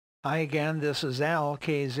Hi again, this is Al,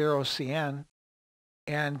 K0CN,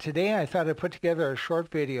 and today I thought I'd put together a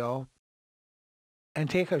short video and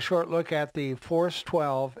take a short look at the Force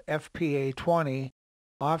 12 FPA-20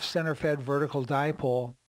 off-center fed vertical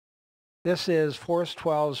dipole. This is Force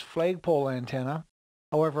 12's flagpole antenna.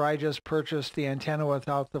 However, I just purchased the antenna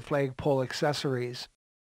without the flagpole accessories.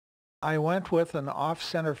 I went with an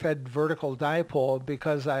off-center fed vertical dipole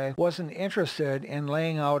because I wasn't interested in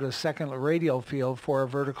laying out a second radial field for a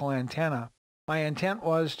vertical antenna. My intent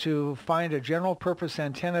was to find a general purpose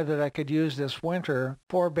antenna that I could use this winter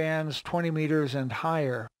for bands 20 meters and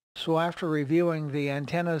higher. So after reviewing the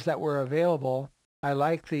antennas that were available, I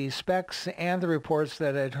liked the specs and the reports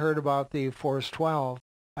that I'd heard about the Force 12.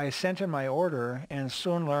 I sent in my order and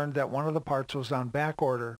soon learned that one of the parts was on back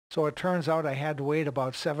order, so it turns out I had to wait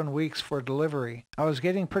about 7 weeks for delivery. I was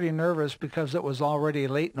getting pretty nervous because it was already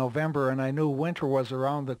late November and I knew winter was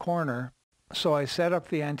around the corner, so I set up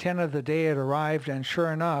the antenna the day it arrived, and sure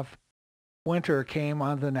enough, winter came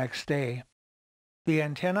on the next day. The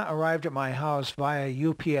antenna arrived at my house via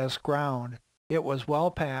UPS ground. It was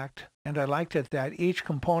well packed, and I liked it that each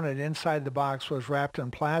component inside the box was wrapped in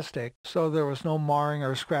plastic, so there was no marring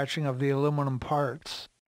or scratching of the aluminum parts.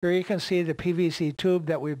 Here you can see the PVC tube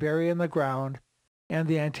that we bury in the ground, and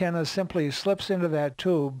the antenna simply slips into that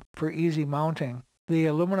tube for easy mounting. The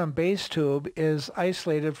aluminum base tube is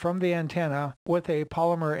isolated from the antenna with a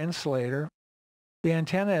polymer insulator. The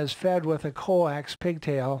antenna is fed with a coax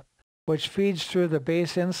pigtail, which feeds through the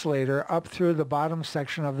base insulator up through the bottom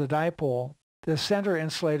section of the dipole. The center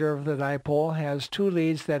insulator of the dipole has two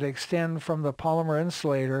leads that extend from the polymer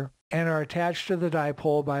insulator and are attached to the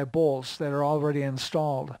dipole by bolts that are already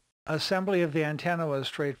installed. Assembly of the antenna was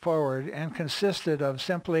straightforward and consisted of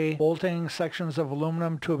simply bolting sections of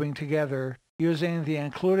aluminum tubing together using the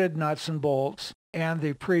included nuts and bolts and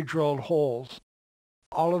the pre-drilled holes.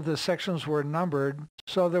 All of the sections were numbered,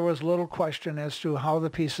 so there was little question as to how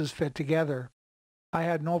the pieces fit together. I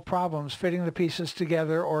had no problems fitting the pieces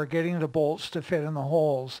together or getting the bolts to fit in the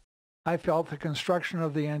holes. I felt the construction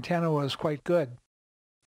of the antenna was quite good.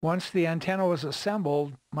 Once the antenna was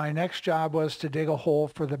assembled, my next job was to dig a hole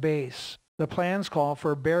for the base. The plans call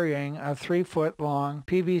for burying a 3-foot long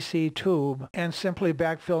PVC tube and simply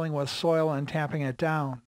backfilling with soil and tamping it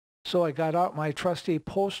down. So I got out my trusty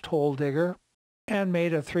post hole digger and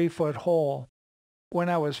made a 3-foot hole. When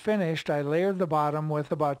I was finished, I layered the bottom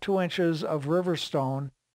with about 2 inches of river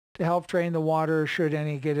stone to help drain the water should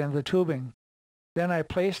any get in the tubing. Then I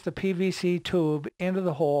placed the PVC tube into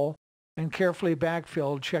the hole and carefully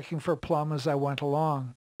backfilled, checking for plumb as I went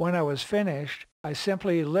along. When I was finished, I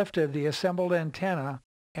simply lifted the assembled antenna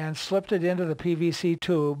and slipped it into the PVC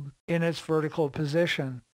tube in its vertical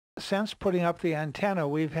position. Since putting up the antenna,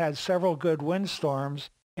 we've had several good windstorms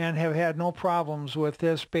and have had no problems with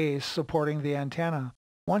this base supporting the antenna.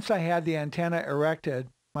 Once I had the antenna erected,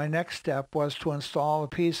 my next step was to install a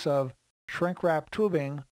piece of shrink-wrap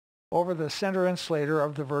tubing over the center insulator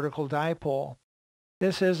of the vertical dipole.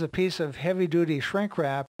 This is a piece of heavy-duty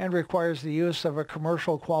shrink-wrap and requires the use of a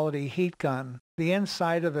commercial-quality heat gun. The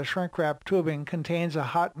inside of the shrink-wrap tubing contains a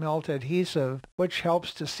hot melt adhesive, which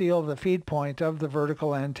helps to seal the feed point of the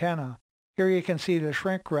vertical antenna. Here you can see the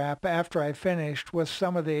shrink wrap after I finished, with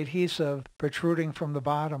some of the adhesive protruding from the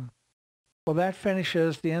bottom. Well, that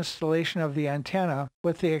finishes the installation of the antenna,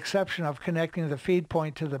 with the exception of connecting the feed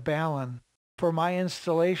point to the balun. For my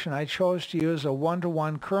installation, I chose to use a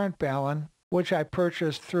 1-to-1 current balun, which I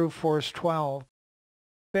purchased through Force 12.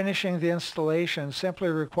 Finishing the installation simply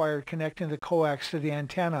required connecting the coax to the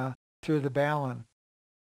antenna through the balun.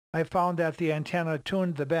 I found that the antenna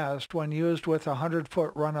tuned the best when used with a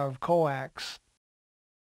 100-foot run of coax.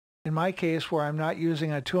 In my case, where I'm not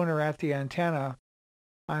using a tuner at the antenna,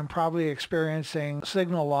 I'm probably experiencing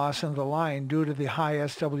signal loss in the line due to the high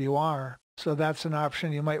SWR, so that's an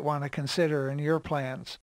option you might want to consider in your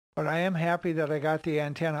plans. But I am happy that I got the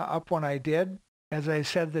antenna up when I did. As I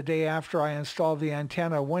said, the day after I installed the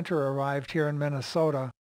antenna, winter arrived here in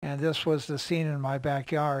Minnesota, and this was the scene in my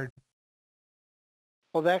backyard.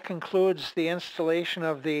 Well, that concludes the installation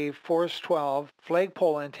of the Force 12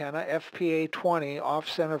 flagpole antenna FPA-20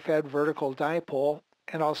 off-center fed vertical dipole,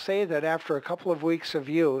 and I'll say that after a couple of weeks of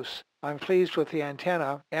use, I'm pleased with the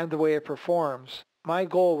antenna and the way it performs. My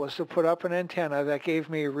goal was to put up an antenna that gave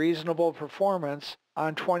me reasonable performance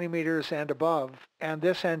on 20 meters and above, and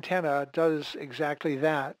this antenna does exactly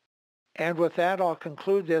that. And with that, I'll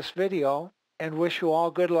conclude this video and wish you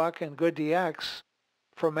all good luck and good DX.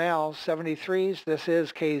 From Al, 73s, this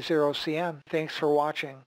is K0CN. Thanks for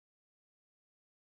watching.